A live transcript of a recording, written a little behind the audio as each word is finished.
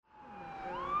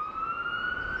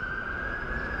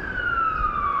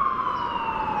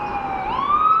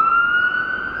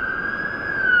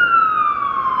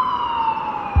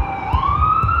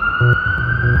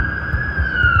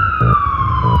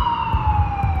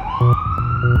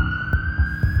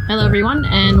Hello, everyone,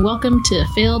 and welcome to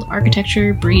Failed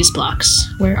Architecture Breezeblocks,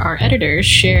 where our editors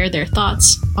share their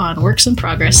thoughts on works in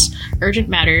progress, urgent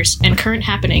matters, and current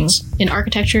happenings in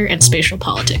architecture and spatial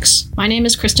politics. My name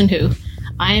is Christin Hu.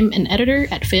 I'm an editor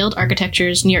at Failed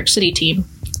Architecture's New York City team,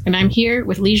 and I'm here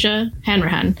with Leijia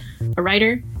Hanrahan, a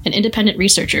writer and independent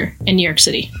researcher in New York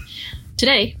City.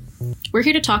 Today, we're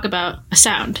here to talk about a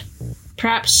sound,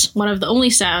 perhaps one of the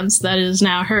only sounds that is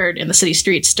now heard in the city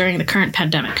streets during the current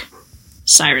pandemic: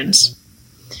 sirens.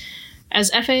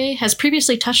 As FA has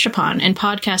previously touched upon in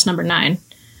podcast number 9,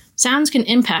 sounds can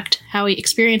impact how we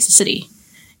experience the city.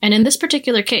 And in this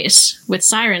particular case, with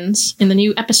sirens in the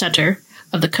new epicenter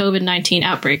of the COVID-19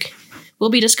 outbreak, we'll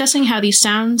be discussing how these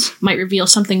sounds might reveal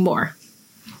something more.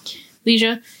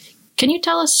 Leijia, can you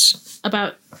tell us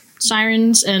about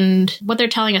sirens and what they're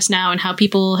telling us now and how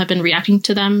people have been reacting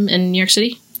to them in New York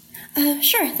City?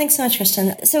 Sure. Thanks so much,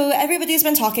 Christin. So everybody's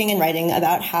been talking and writing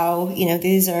about how, there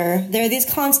are these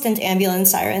constant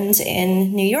ambulance sirens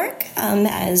in New York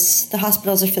as the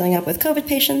hospitals are filling up with COVID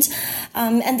patients.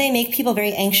 And they make people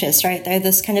very anxious, right? They're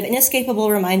this kind of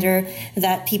inescapable reminder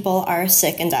that people are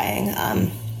sick and dying.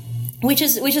 Which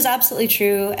is absolutely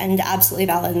true and absolutely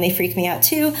valid, and they freak me out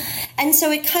too. And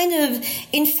so it kind of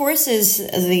enforces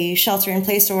the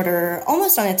shelter-in-place order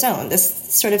almost on its own.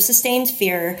 This sort of sustained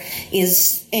fear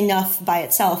is enough by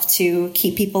itself to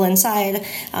keep people inside,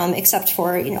 except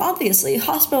for, obviously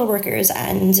hospital workers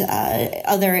and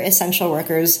other essential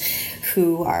workers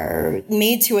who are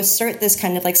made to assert this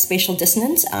kind of like spatial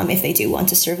dissonance if they do want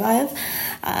to survive.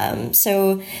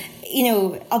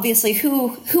 Obviously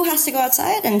who has to go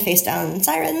outside and face down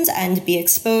sirens and be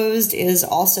exposed is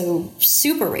also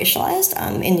super racialized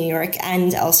in New York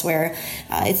and elsewhere.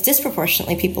 It's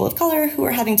disproportionately people of color who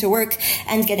are having to work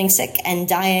and getting sick and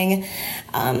dying.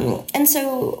 And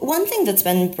so one thing that's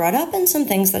been brought up in some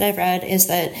things that I've read is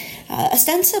that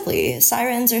ostensibly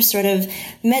sirens are sort of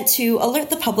meant to alert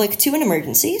the public to an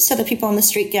emergency so that people on the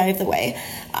street get out of the way.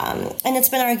 And it's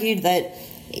been argued that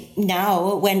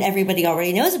now, when everybody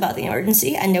already knows about the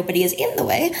emergency and nobody is in the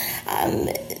way,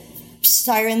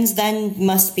 sirens then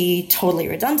must be totally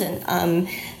redundant.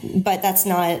 But that's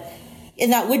not,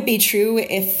 and that would be true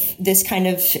if this kind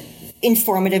of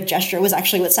informative gesture was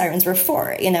actually what sirens were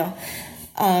for,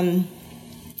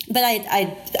 But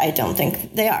I don't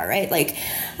think they are, right?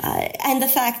 And the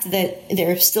fact that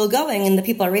they're still going and the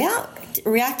people are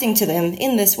reacting to them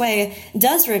in this way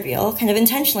does reveal, kind of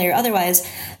intentionally or otherwise,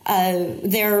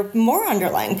 their more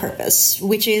underlying purpose,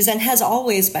 which is and has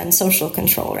always been social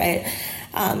control, right?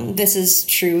 This is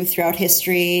true throughout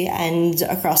history and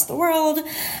across the world.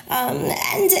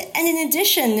 And in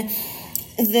addition,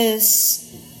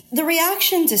 the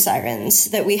reaction to sirens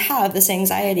that we have, this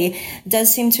anxiety,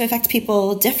 does seem to affect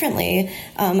people differently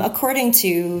according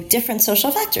to different social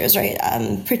factors, right?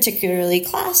 Particularly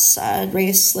class,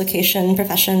 race, location,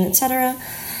 profession, etc.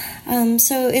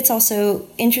 So it's also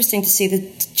interesting to see the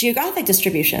geographic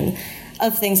distribution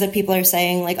of things that people are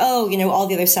saying, like, all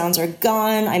the other sounds are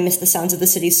gone. I miss the sounds of the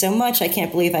city so much. I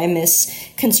can't believe I miss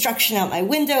construction out my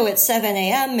window at 7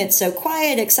 a.m. It's so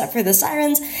quiet except for the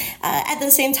sirens. At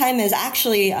the same time as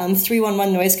actually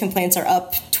 311 noise complaints are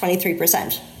up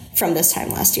 23% from this time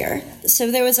last year.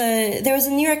 So there was a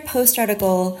New York Post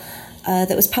article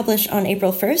that was published on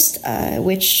April 1st,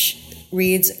 which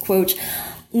reads, quote,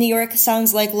 "New York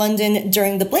sounds like London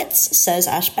during the Blitz," says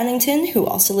Ash Bennington, who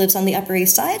also lives on the Upper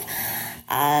East Side.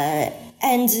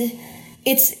 And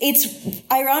it's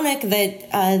ironic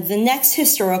that the next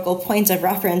historical point of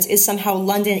reference is somehow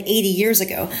London 80 years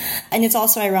ago. And it's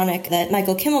also ironic that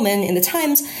Michael Kimmelman in the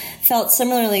Times felt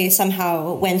similarly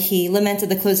somehow when he lamented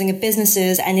the closing of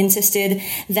businesses and insisted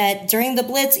that during the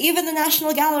Blitz, even the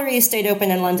National Gallery stayed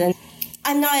open in London.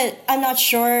 I'm not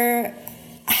sure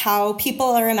how people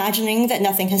are imagining that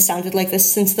nothing has sounded like this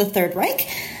since the Third Reich.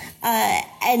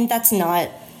 And that's not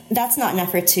an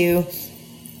effort to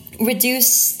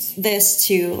reduce this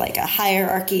to like a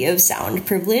hierarchy of sound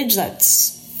privilege.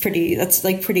 That's pretty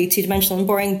two-dimensional and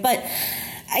boring. But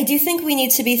I do think we need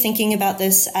to be thinking about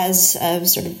this as a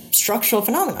sort of structural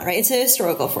phenomenon, right? It's a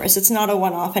historical force. It's not a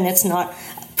one-off, and it's not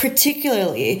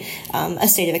particularly a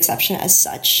state of exception as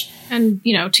such. And,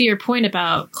 to your point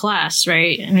about class,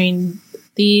 right? I mean,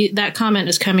 that comment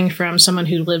is coming from someone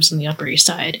who lives in the Upper East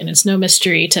Side, and it's no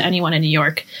mystery to anyone in New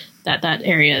York that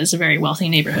area is a very wealthy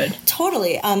neighborhood.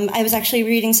 Totally. I was actually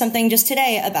reading something just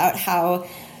today about how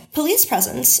police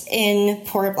presence in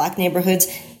poor Black neighborhoods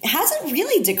hasn't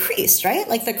really decreased, right?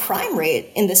 Like the crime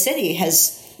rate in the city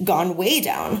has gone way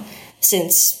down.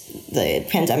 since the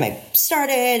pandemic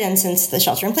started and since the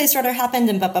shelter-in-place order happened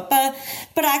and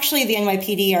but actually the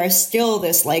NYPD are still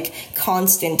this like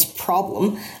constant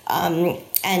problem,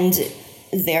 and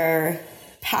their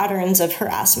patterns of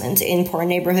harassment in poor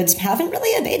neighborhoods haven't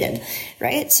really abated,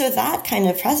 right? So that kind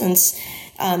of presence,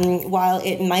 while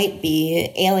it might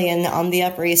be alien on the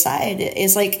Upper East Side,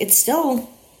 is like it's still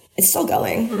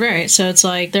going. Right. So it's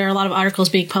like there are a lot of articles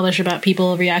being published about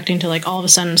people reacting to like all of a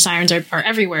sudden sirens are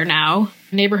everywhere now.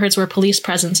 Neighborhoods where police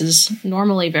presence is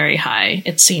normally very high,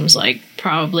 it seems like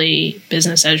probably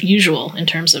business as usual in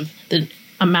terms of the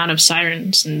amount of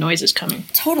sirens and noises coming.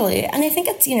 Totally. And I think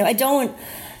it's,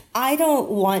 I don't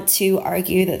want to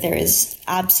argue that there is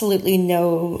absolutely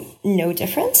no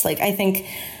difference. Like, I think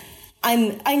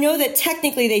I know that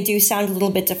technically they do sound a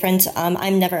little bit different.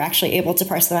 I'm never actually able to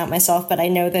parse them out myself, but I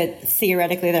know that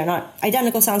theoretically they're not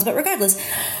identical sounds. But regardless,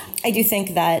 I do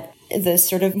think that the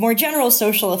sort of more general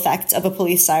social effect of a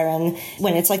police siren,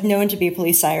 when it's like known to be a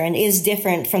police siren, is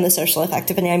different from the social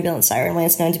effect of an ambulance siren when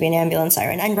it's known to be an ambulance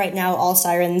siren. And right now, all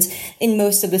sirens in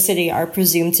most of the city are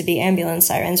presumed to be ambulance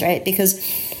sirens, right? Because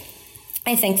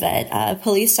I think that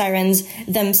police sirens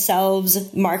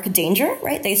themselves mark danger,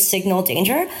 right? They signal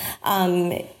danger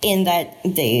in that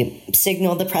they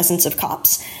signal the presence of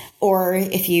cops. Or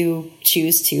if you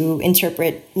choose to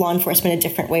interpret law enforcement a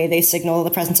different way, they signal the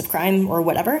presence of crime or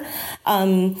whatever.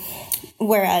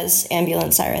 Whereas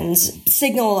ambulance sirens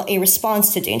signal a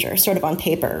response to danger, sort of on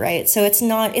paper, right? So it's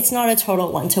not a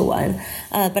total one-to-one.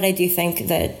 But I do think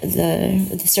that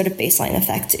the sort of baseline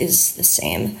effect is the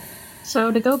same.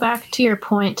 So to go back to your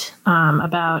point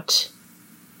about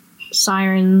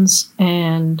sirens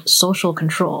and social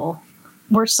control,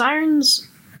 were sirens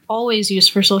always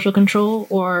used for social control,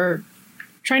 or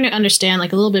trying to understand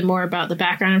like a little bit more about the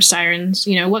background of sirens?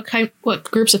 What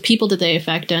groups of people did they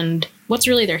affect, and what's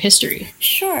really their history?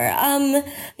 Sure. I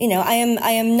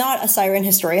am not a siren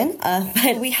historian,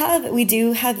 but we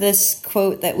do have this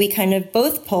quote that we kind of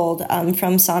both pulled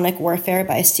from Sonic Warfare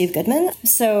by Steve Goodman.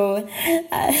 So,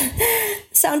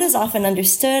 sound is often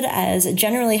understood as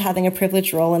generally having a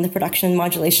privileged role in the production and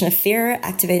modulation of fear,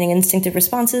 activating instinctive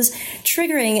responses,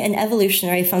 triggering an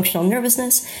evolutionary functional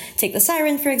nervousness. Take the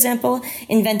siren, for example,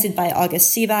 invented by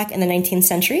August Seebeck in the 19th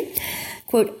century.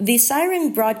 Quote, "The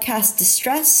siren broadcasts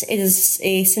distress. It is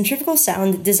a centrifugal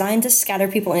sound designed to scatter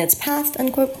people in its path,"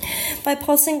 unquote, by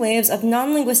pulsing waves of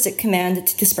non-linguistic command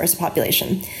to disperse a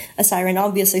population. A siren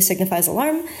obviously signifies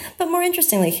alarm, but more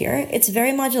interestingly here, its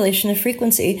very modulation of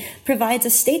frequency provides a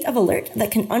state of alert that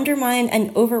can undermine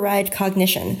and override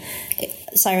cognition.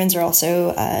 Sirens are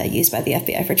also used by the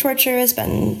FBI for torture, has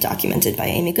been documented by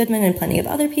Amy Goodman and plenty of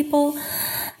other people.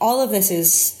 All of this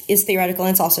is theoretical,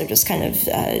 and it's also just kind of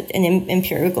an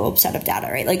empirical set of data,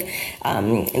 right? Like,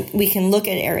 we can look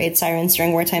at air raid sirens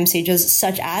during wartime sieges,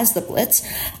 such as the Blitz,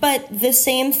 but the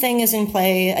same thing is in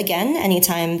play, again,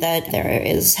 anytime that there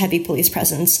is heavy police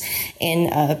presence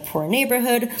in a poor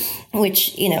neighborhood,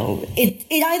 which, it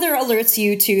either alerts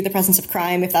you to the presence of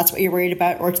crime, if that's what you're worried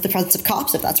about, or to the presence of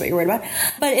cops, if that's what you're worried about.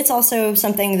 But it's also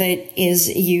something that is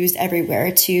used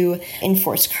everywhere to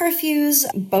enforce curfews,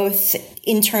 both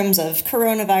in terms of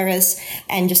coronavirus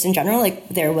and just in general. Like,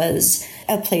 there was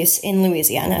a place in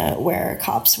Louisiana where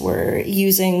cops were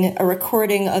using a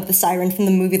recording of the siren from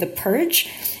the movie The Purge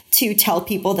to tell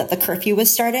people that the curfew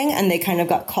was starting, and they kind of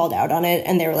got called out on it,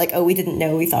 and they were like, oh, we didn't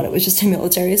know, we thought it was just a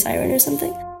military siren or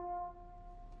something.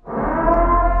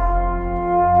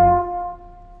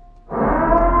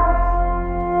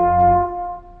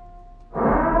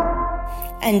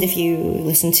 And if you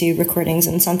listen to recordings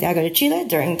in Santiago de Chile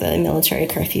during the military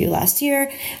curfew last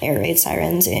year, air raid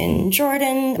sirens in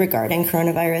Jordan regarding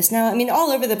coronavirus now,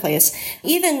 all over the place.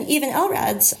 Even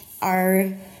LRADs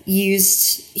are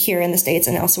used here in the States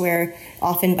and elsewhere,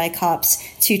 often by cops,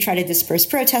 to try to disperse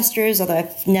protesters, although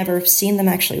I've never seen them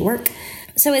actually work.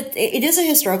 So it is a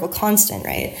historical constant,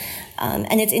 right?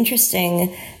 And it's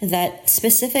interesting that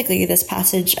specifically this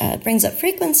passage brings up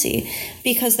frequency,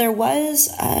 because there was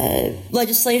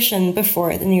legislation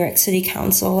before the New York City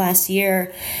Council last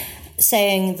year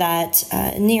saying that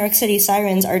New York City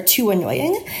sirens are too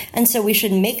annoying, and so we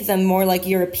should make them more like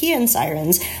European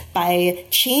sirens by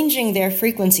changing their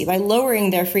frequency, by lowering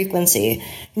their frequency,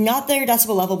 not their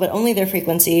decibel level, but only their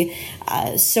frequency,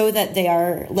 so that they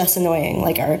are less annoying,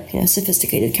 like our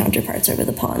sophisticated counterparts over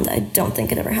the pond. I don't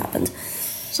think it ever happened.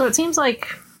 So it seems like,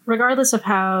 regardless of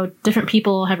how different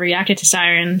people have reacted to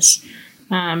sirens,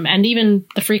 and even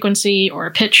the frequency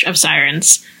or pitch of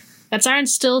sirens, that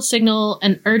sirens still signal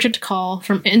an urgent call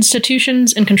from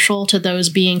institutions in control to those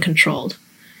being controlled.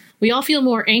 We all feel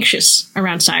more anxious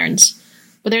around sirens.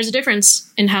 But there's a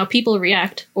difference in how people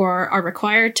react or are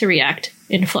required to react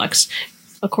in flux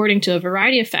according to a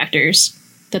variety of factors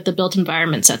that the built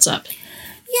environment sets up.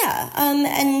 Yeah,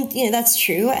 and that's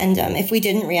true. And if we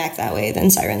didn't react that way, then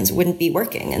Sirens wouldn't be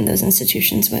working, and those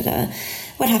institutions would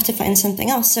have to find something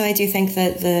else. So I do think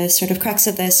that the sort of crux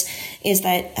of this is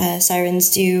that Sirens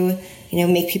do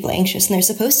make people anxious, and they're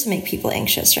supposed to make people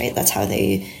anxious, right? That's how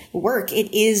they work.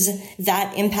 It is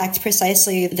that impact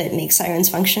precisely that makes Sirens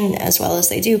function as well as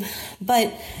they do.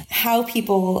 But how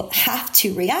people have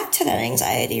to react to that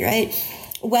anxiety, right?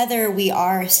 Whether we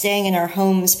are staying in our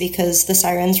homes because the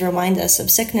sirens remind us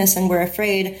of sickness and we're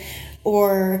afraid,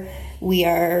 or we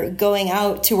are going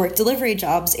out to work delivery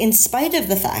jobs in spite of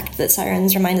the fact that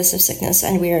sirens remind us of sickness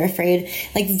and we are afraid.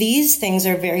 Like, these things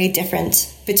are very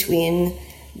different between,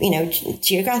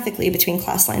 geographically, between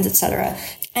class lines, etc.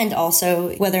 And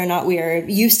also whether or not we are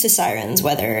used to sirens,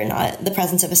 whether or not the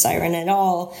presence of a siren at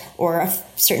all or a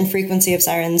certain frequency of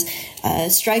sirens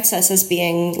strikes us as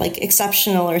being like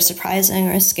exceptional or surprising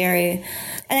or scary.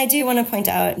 And I do want to point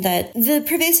out that the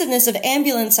pervasiveness of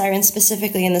ambulance sirens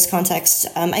specifically in this context,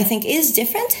 I think, is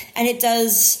different. And it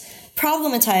does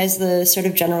problematize the sort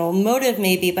of general motive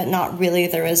maybe, but not really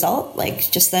the result.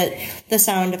 Like, just that the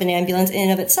sound of an ambulance in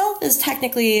and of itself is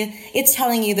technically, it's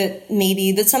telling you that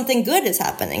maybe that something good is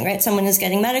happening, right? Someone is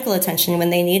getting medical attention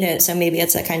when they need it. So maybe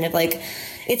it's a kind of like,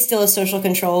 it's still a social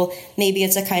control. Maybe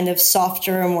it's a kind of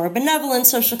softer or more benevolent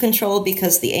social control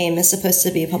because the aim is supposed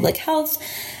to be public health.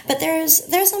 But there's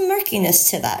a murkiness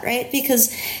to that, right?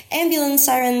 Because ambulance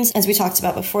sirens, as we talked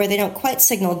about before, they don't quite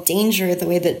signal danger the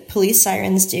way that police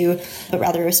sirens do, but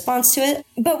rather a response to it.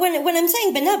 But when I'm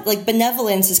saying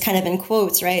benevolence is kind of in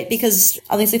quotes, right? Because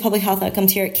obviously public health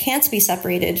outcomes here can't be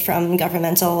separated from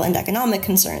governmental and economic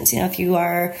concerns. If you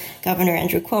are Governor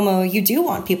Andrew Cuomo, you do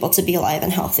want people to be alive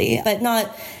and healthy, but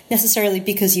not necessarily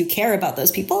because you care about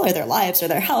those people or their lives or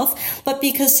their health, but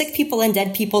because sick people and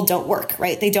dead people don't work,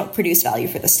 right? They don't produce value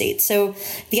for the state. So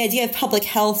the idea of public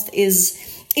health is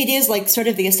like sort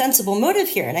of the ostensible motive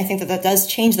here. And I think that does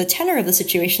change the tenor of the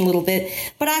situation a little bit.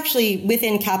 But actually,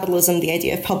 within capitalism, the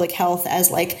idea of public health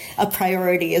as like a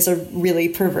priority is a really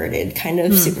perverted kind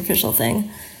of superficial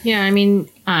thing. Yeah, I mean,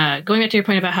 going back to your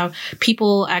point about how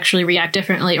people actually react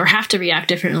differently or have to react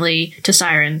differently to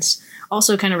sirens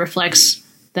also kind of reflects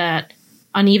that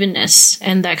unevenness,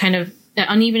 and that kind of that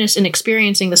unevenness in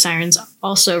experiencing the sirens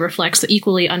also reflects the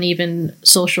equally uneven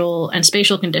social and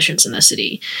spatial conditions in the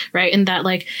city, right? And that,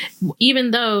 like,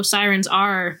 even though sirens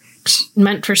are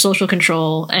meant for social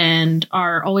control and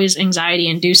are always anxiety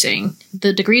inducing,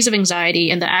 the degrees of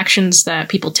anxiety and the actions that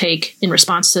people take in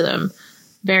response to them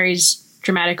varies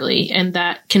dramatically. And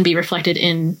that can be reflected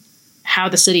in how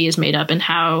the city is made up and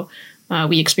how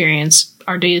we experience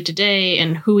our day to day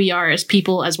and who we are as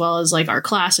people, as well as like our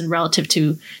class and relative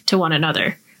to one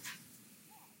another.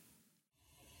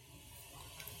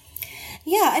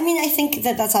 Yeah, I mean, I think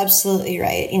that that's absolutely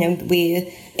right.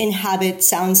 We inhabit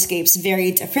soundscapes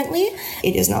very differently.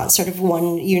 It is not sort of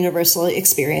one universal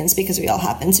experience because we all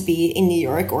happen to be in New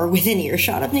York or within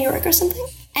earshot of New York or something.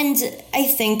 And I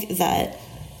think that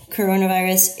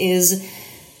coronavirus is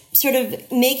sort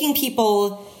of making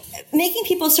people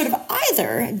sort of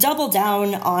either double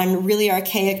down on really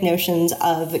archaic notions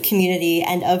of community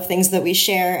and of things that we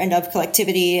share and of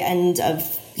collectivity and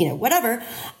of, whatever,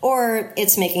 or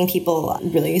it's making people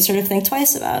really sort of think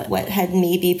twice about what had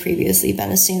maybe previously been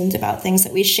assumed about things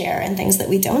that we share and things that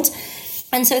we don't.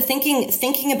 And so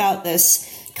thinking about this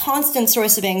constant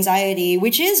source of anxiety,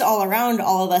 which is all around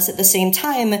all of us at the same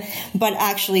time, but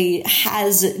actually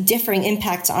has differing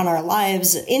impacts on our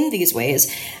lives in these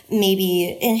ways,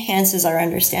 maybe enhances our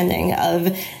understanding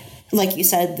of, like you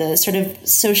said, the sort of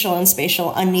social and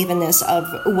spatial unevenness of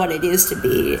what it is to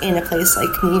be in a place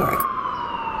like New York.